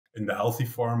in the healthy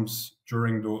farms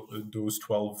during those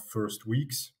 12 first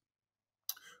weeks,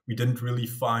 we didn't really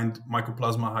find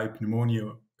Mycoplasma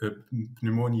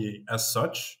pneumoniae as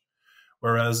such,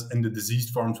 whereas in the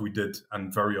diseased farms we did,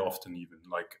 and very often even,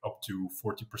 like up to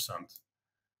 40%.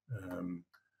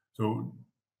 So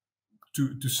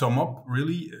to sum up,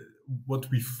 really, what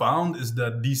we found is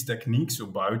that these techniques, so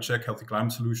biocheck, healthy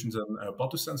climate solutions, and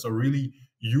Pathogen, are really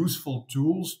useful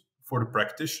tools for the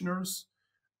practitioners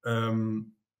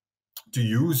to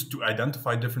use to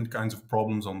identify different kinds of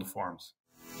problems on the farms.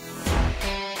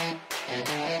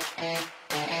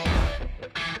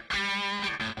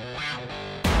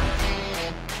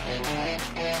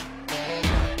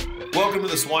 Welcome to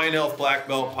the Swine Health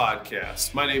Blackbelt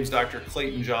Podcast. My name is Dr.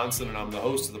 Clayton Johnson, and I'm the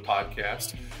host of the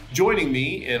podcast. Joining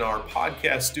me in our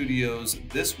podcast studios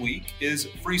this week is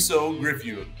Friso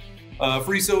Griffioen.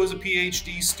 Friso is a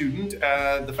PhD student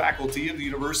at the faculty of the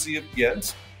University of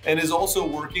Ghent and is also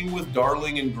working with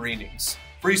Darling and Greenings.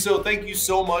 Friso, thank you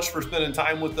so much for spending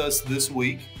time with us this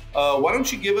week. Why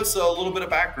don't you give us a little bit of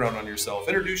background on yourself?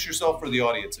 Introduce yourself for the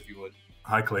audience, if you would.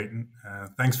 Hi, Clayton.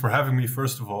 Thanks for having me,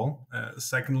 first of all.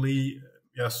 Secondly,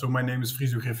 so my name is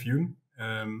Friso Griffioen.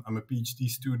 I'm a PhD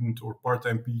student or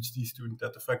part-time PhD student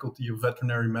at the Faculty of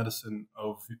Veterinary Medicine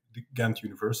of the Ghent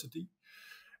University.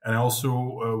 And I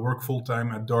also work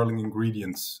full-time at Darling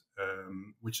Ingredients,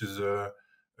 which is a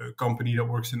company that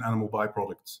works in animal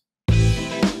byproducts.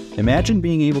 Imagine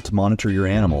being able to monitor your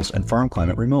animals and farm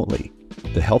climate remotely.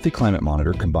 The Healthy Climate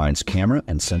Monitor combines camera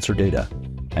and sensor data,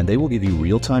 and they will give you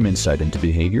real-time insight into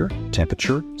behavior,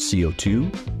 temperature,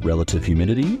 CO2, relative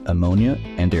humidity, ammonia,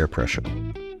 and air pressure,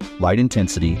 light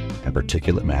intensity, and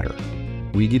particulate matter.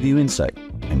 We give you insight,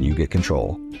 and you get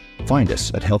control. Find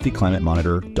us at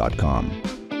healthyclimatemonitor.com.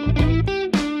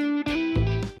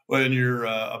 When you're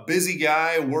a busy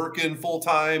guy working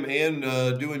full-time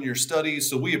and doing your studies,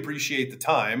 so we appreciate the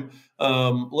time.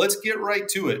 Let's get right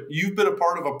to it. You've been a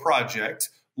part of a project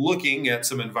looking at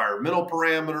some environmental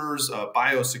parameters,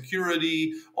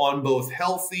 biosecurity on both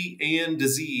healthy and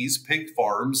disease pig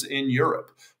farms in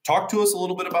Europe. Talk to us a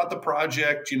little bit about the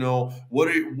project. You know, what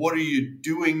are you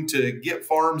doing to get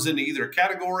farms into either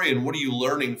category, and what are you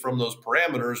learning from those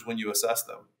parameters when you assess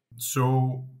them?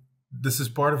 So this is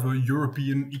part of a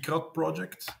European ICRAT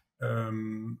project.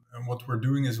 And what we're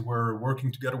doing is we're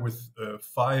working together with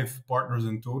 5 partners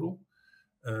in total: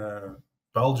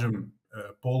 Belgium,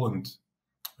 Poland,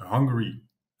 Hungary,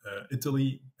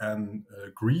 Italy, and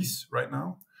Greece right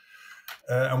now.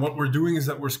 And what we're doing is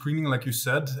that we're screening, like you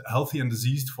said, healthy and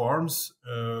diseased farms.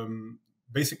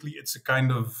 Basically, it's a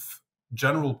kind of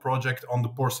general project on the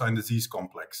porcine disease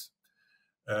complex.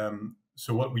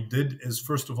 So what we did is,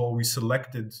 first of all, we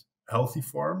selected healthy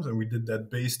farms, and we did that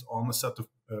based on a set of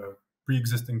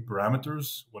pre-existing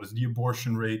parameters. What is the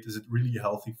abortion rate? Is it really a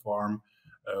healthy farm?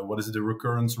 What is the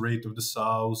recurrence rate of the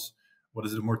sows? What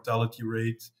is the mortality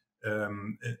rate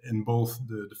in both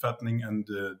the fattening and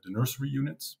the nursery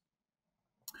units?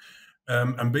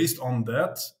 And based on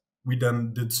that, we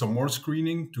then did some more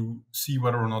screening to see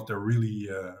whether or not they're really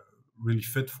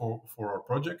fit for our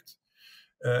project.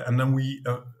 And then we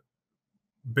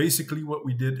basically what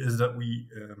we did is that we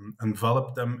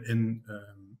enveloped them in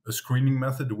a screening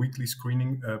method, a weekly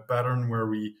screening pattern, where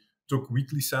we took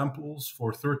weekly samples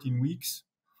for 13 weeks.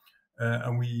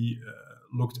 And we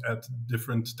looked at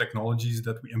different technologies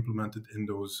that we implemented in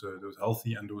those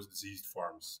healthy and those diseased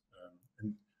farms.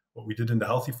 And what we did in the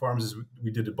healthy farms is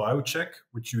we did a biocheck,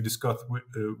 which you discussed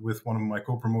with one of my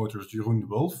co-promoters, Jeroen de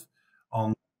Wolf,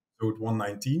 on episode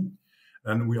 119.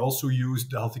 And we also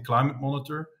used the Healthy Climate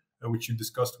Monitor, which you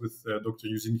discussed with Dr.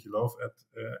 Yusin Gilov at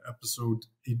episode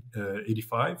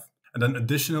 85. And then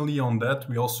additionally on that,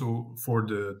 we also, for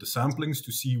the samplings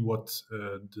to see what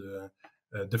the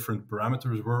different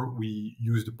parameters were, we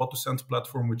used the Pathogen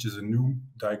platform, which is a new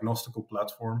diagnostical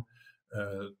platform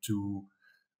to,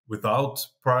 without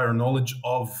prior knowledge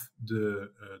of the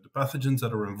pathogens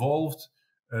that are involved,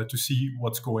 to see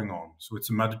what's going on. So it's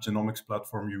a metagenomics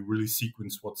platform. You really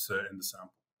sequence what's in the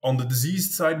sample. On the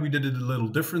diseased side, we did it a little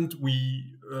different.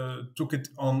 We took it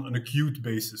on an acute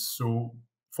basis. So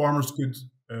farmers could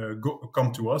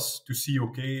come to us to see,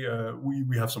 okay,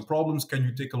 we have some problems. Can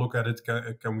you take a look at it?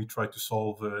 Can we try to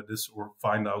solve this or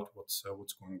find out what's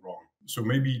going wrong? So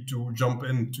maybe to jump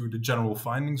into the general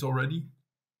findings already,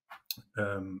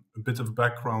 a bit of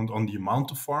background on the amount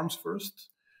of farms first.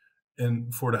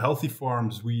 And for the healthy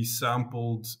farms, we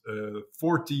sampled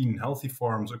 14 healthy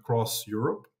farms across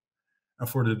Europe. And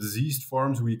for the diseased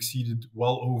farms, we exceeded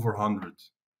well over 100.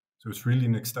 So it's really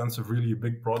an extensive, really a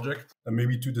big project. And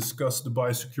maybe to discuss the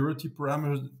biosecurity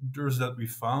parameters that we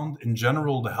found. In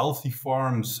general, the healthy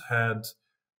farms had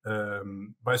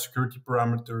biosecurity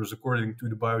parameters according to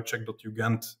the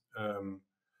biocheck.ugent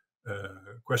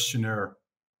questionnaire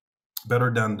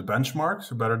better than the benchmark,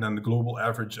 so better than the global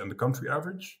average and the country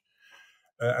average.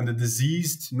 And the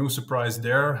diseased, no surprise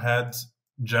there, had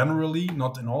generally,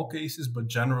 not in all cases, but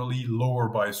generally lower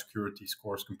biosecurity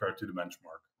scores compared to the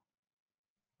benchmark.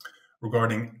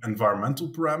 Regarding environmental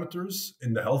parameters,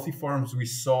 in the healthy farms, we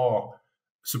saw,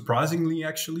 surprisingly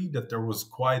actually, that there was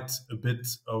quite a bit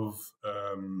of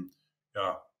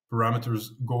parameters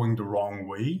going the wrong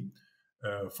way.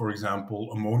 For example,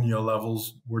 ammonia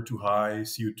levels were too high,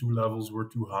 CO2 levels were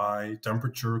too high,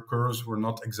 temperature curves were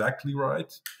not exactly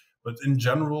right. But in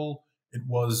general, it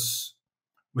was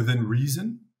within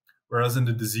reason. Whereas in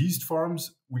the diseased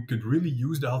farms, we could really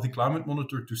use the healthy climate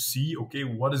monitor to see, okay,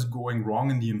 what is going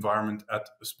wrong in the environment at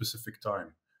a specific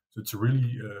time. So it's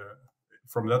really,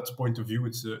 from that point of view,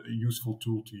 it's a useful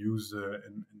tool to use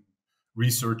in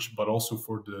research, but also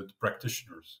for the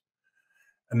practitioners.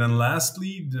 And then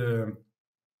lastly, the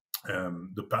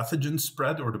pathogen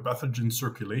spread or the pathogen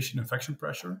circulation infection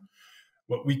pressure.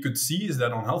 What we could see is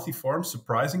that on healthy farms,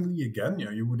 surprisingly, again,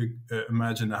 you would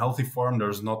imagine a healthy farm,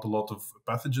 there's not a lot of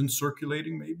pathogens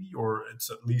circulating maybe, or it's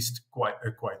at least quite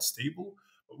stable.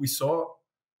 But we saw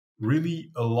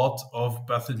really a lot of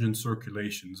pathogen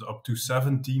circulations, up to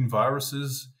 17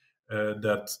 viruses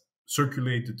that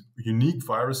circulated, unique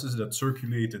viruses that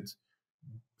circulated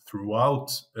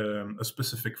throughout a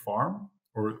specific farm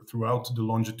or throughout the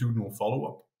longitudinal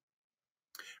follow-up,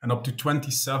 and up to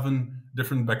 27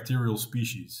 different bacterial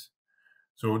species.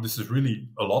 So this is really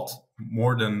a lot,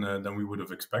 more than we would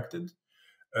have expected.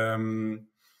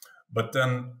 But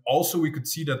then also we could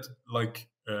see that like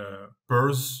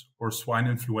PRRS or swine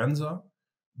influenza,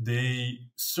 they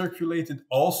circulated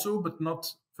also, but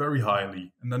not very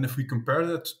highly. And then if we compare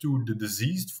that to the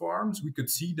diseased farms, we could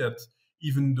see that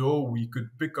even though we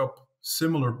could pick up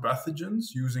similar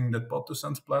pathogens using that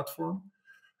PathoSense platform,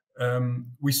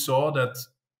 we saw that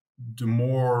the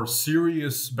more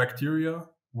serious bacteria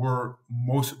were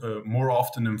more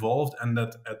often involved, and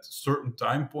that at certain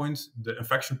time points, the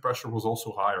infection pressure was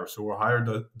also higher. So a higher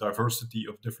diversity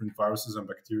of different viruses and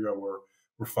bacteria were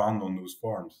found on those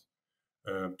farms.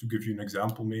 To give you an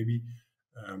example, maybe,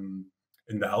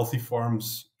 in the healthy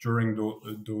farms during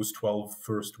those 12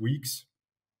 first weeks,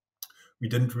 we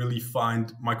didn't really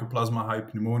find Mycoplasma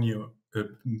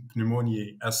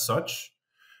pneumoniae as such,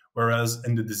 whereas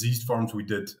in the diseased farms we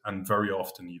did, and very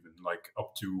often even, like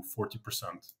up to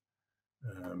 40%.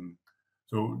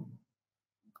 So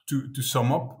to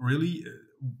sum up, really,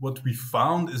 what we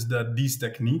found is that these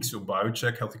techniques, so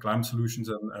Biocheck, Healthy Climate Solutions,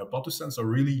 and PathoSense, are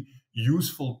really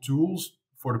useful tools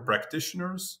for the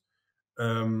practitioners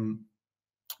to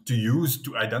use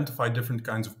to identify different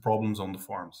kinds of problems on the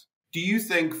farms. Do you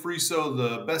think, Friso,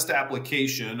 the best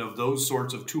application of those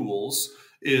sorts of tools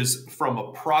is from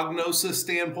a prognosis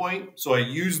standpoint? So I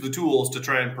use the tools to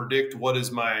try and predict what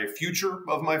is my future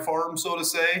of my farm, so to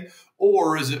say,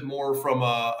 or is it more from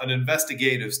an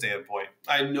investigative standpoint?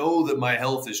 I know that my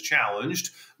health is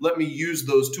challenged. Let me use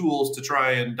those tools to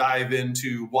try and dive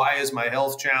into why is my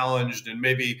health challenged, and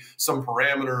maybe some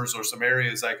parameters or some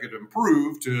areas I could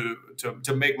improve to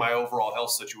make my overall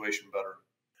health situation better.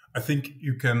 I think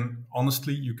you can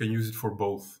use it for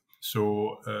both.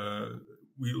 So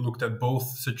we looked at both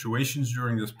situations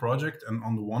during this project. And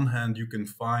on the one hand, you can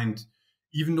find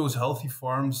even those healthy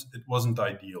farms, it wasn't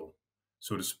ideal,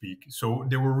 so to speak. So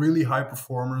they were really high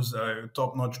performers,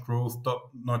 top-notch growth,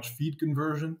 top-notch feed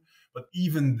conversion. But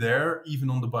even there, even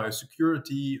on the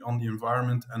biosecurity, on the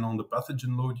environment, and on the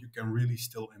pathogen load, you can really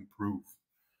still improve.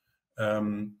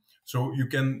 So you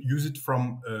can use it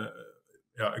from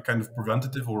a kind of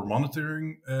preventative or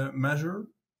monitoring measure,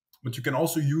 but you can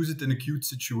also use it in acute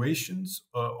situations,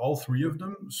 all three of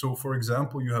them. So, for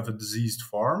example, you have a diseased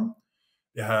farm.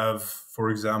 You have, for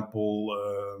example,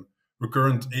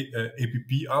 recurrent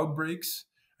APP outbreaks,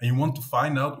 and you want to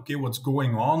find out, okay, what's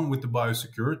going on with the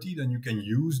biosecurity. Then you can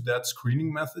use that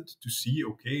screening method to see,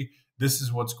 okay, this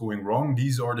is what's going wrong.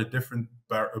 These are the different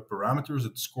parameters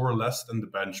that score less than the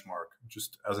benchmark,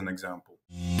 just as an example.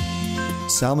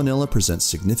 Salmonella presents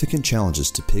significant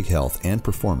challenges to pig health and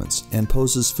performance and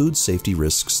poses food safety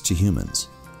risks to humans.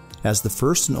 As the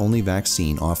first and only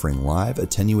vaccine offering live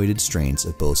attenuated strains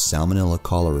of both Salmonella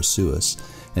cholerae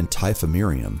and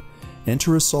Typhimurium,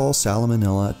 Enterosol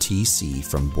Salmonella TC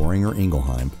from Boehringer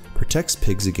Ingelheim protects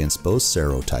pigs against both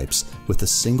serotypes with a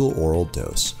single oral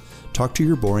dose. Talk to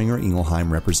your Boehringer Ingelheim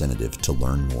representative to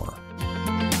learn more.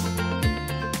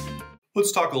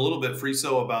 Let's talk a little bit,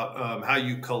 Friso, about how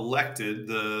you collected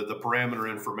the parameter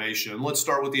information. Let's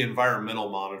start with the environmental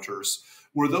monitors.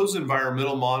 Were those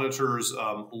environmental monitors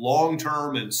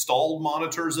long-term installed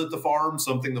monitors at the farm,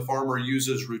 something the farmer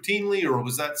uses routinely, or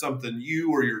was that something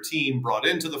you or your team brought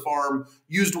into the farm,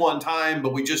 used one time,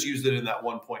 but we just used it in that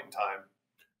one point in time?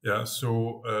 Yeah,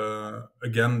 so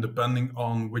again, depending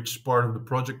on which part of the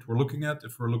project we're looking at,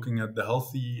 if we're looking at the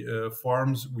healthy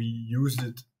farms, we used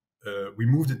it, we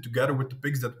moved it together with the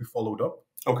pigs that we followed up.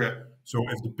 Okay. So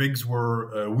if the pigs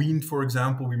were weaned, for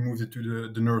example, we moved it to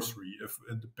the nursery. If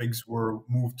the pigs were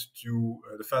moved to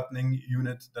the fattening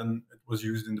unit, then it was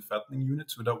used in the fattening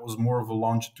unit. So that was more of a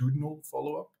longitudinal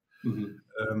follow-up.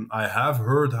 Mm-hmm. I have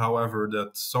heard, however,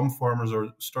 that some farmers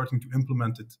are starting to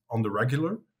implement it on the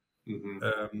regular.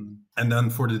 Mm-hmm. And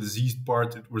then for the diseased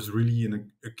part, it was really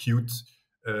in acute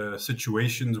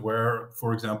situations where,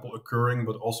 for example, occurring,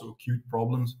 but also acute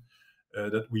problems,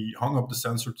 that we hung up the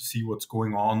sensor to see what's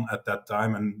going on at that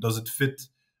time, and does it fit,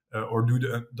 or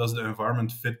does the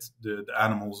environment fit the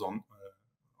animals on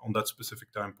that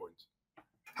specific time point.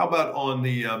 How about on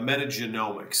the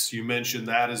metagenomics? You mentioned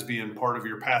that as being part of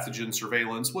your pathogen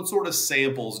surveillance. What sort of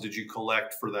samples did you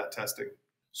collect for that testing?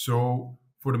 So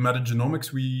for the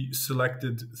metagenomics, we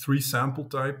selected 3 sample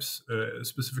types,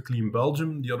 specifically in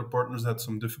Belgium. The other partners had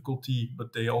some difficulty,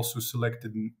 but they also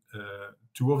selected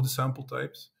 2 of the sample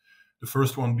types. The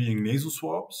first one being nasal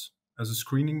swabs as a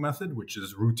screening method, which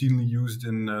is routinely used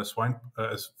in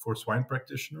for swine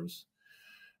practitioners.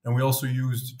 And we also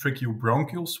used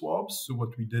tracheobronchial swabs. So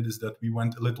what we did is that we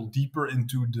went a little deeper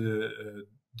into the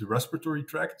respiratory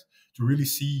tract to really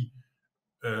see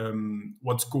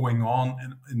what's going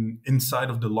on inside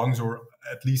of the lungs, or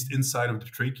at least inside of the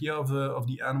trachea of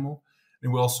the animal.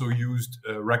 And we also used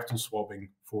rectal swabbing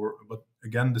but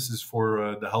again, this is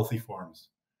for the healthy farms.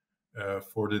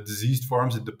 For the diseased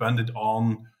farms, it depended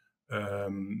on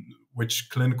which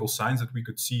clinical signs that we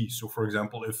could see. So, for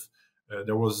example, if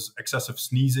there was excessive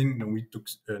sneezing, then we took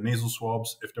nasal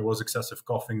swabs. If there was excessive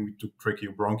coughing, we took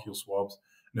tracheobronchial swabs.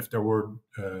 And if there were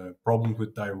problems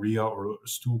with diarrhea or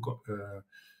stool,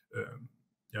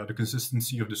 the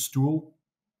consistency of the stool,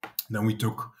 then we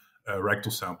took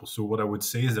rectal samples. So what I would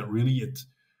say is that really it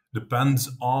depends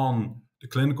on the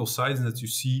clinical signs that you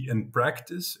see in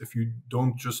practice. If you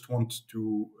don't just want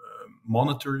to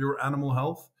monitor your animal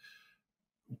health,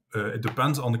 it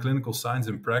depends on the clinical signs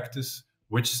in practice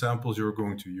which samples you're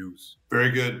going to use. Very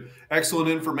good. Excellent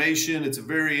information. It's a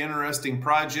very interesting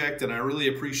project, and I really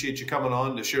appreciate you coming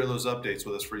on to share those updates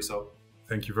with us, Friso.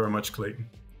 Thank you very much, Clayton.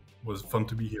 It was fun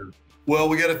to be here. Well,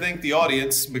 we got to thank the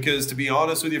audience, because to be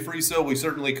honest with you, Friso, we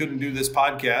certainly couldn't do this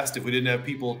podcast if we didn't have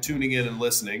people tuning in and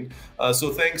listening. So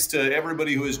thanks to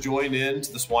everybody who has joined in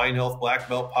to the Swine Health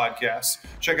Blackbelt Podcast.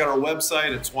 Check out our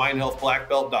website at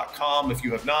swinehealthblackbelt.com if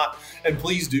you have not. And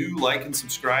please do like and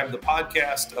subscribe to the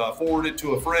podcast, forward it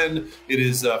to a friend. It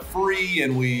is free,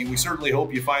 and we certainly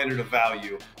hope you find it of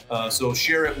value. So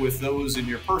share it with those in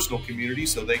your personal community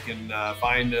so they can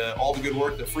find all the good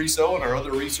work that Friso and our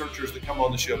other researchers that come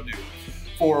on the show do.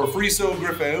 For Friso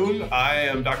Griffioen, I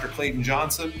am Dr. Clayton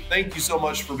Johnson. Thank you so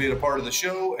much for being a part of the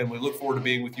show, and we look forward to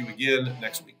being with you again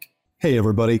next week. Hey,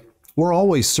 everybody. We're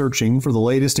always searching for the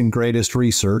latest and greatest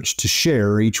research to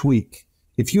share each week.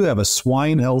 If you have a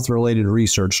swine health-related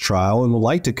research trial and would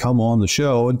like to come on the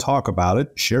show and talk about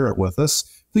it, share it with us,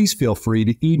 please feel free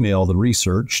to email the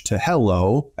research to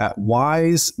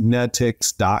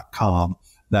hello@wisenetics.com.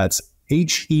 That's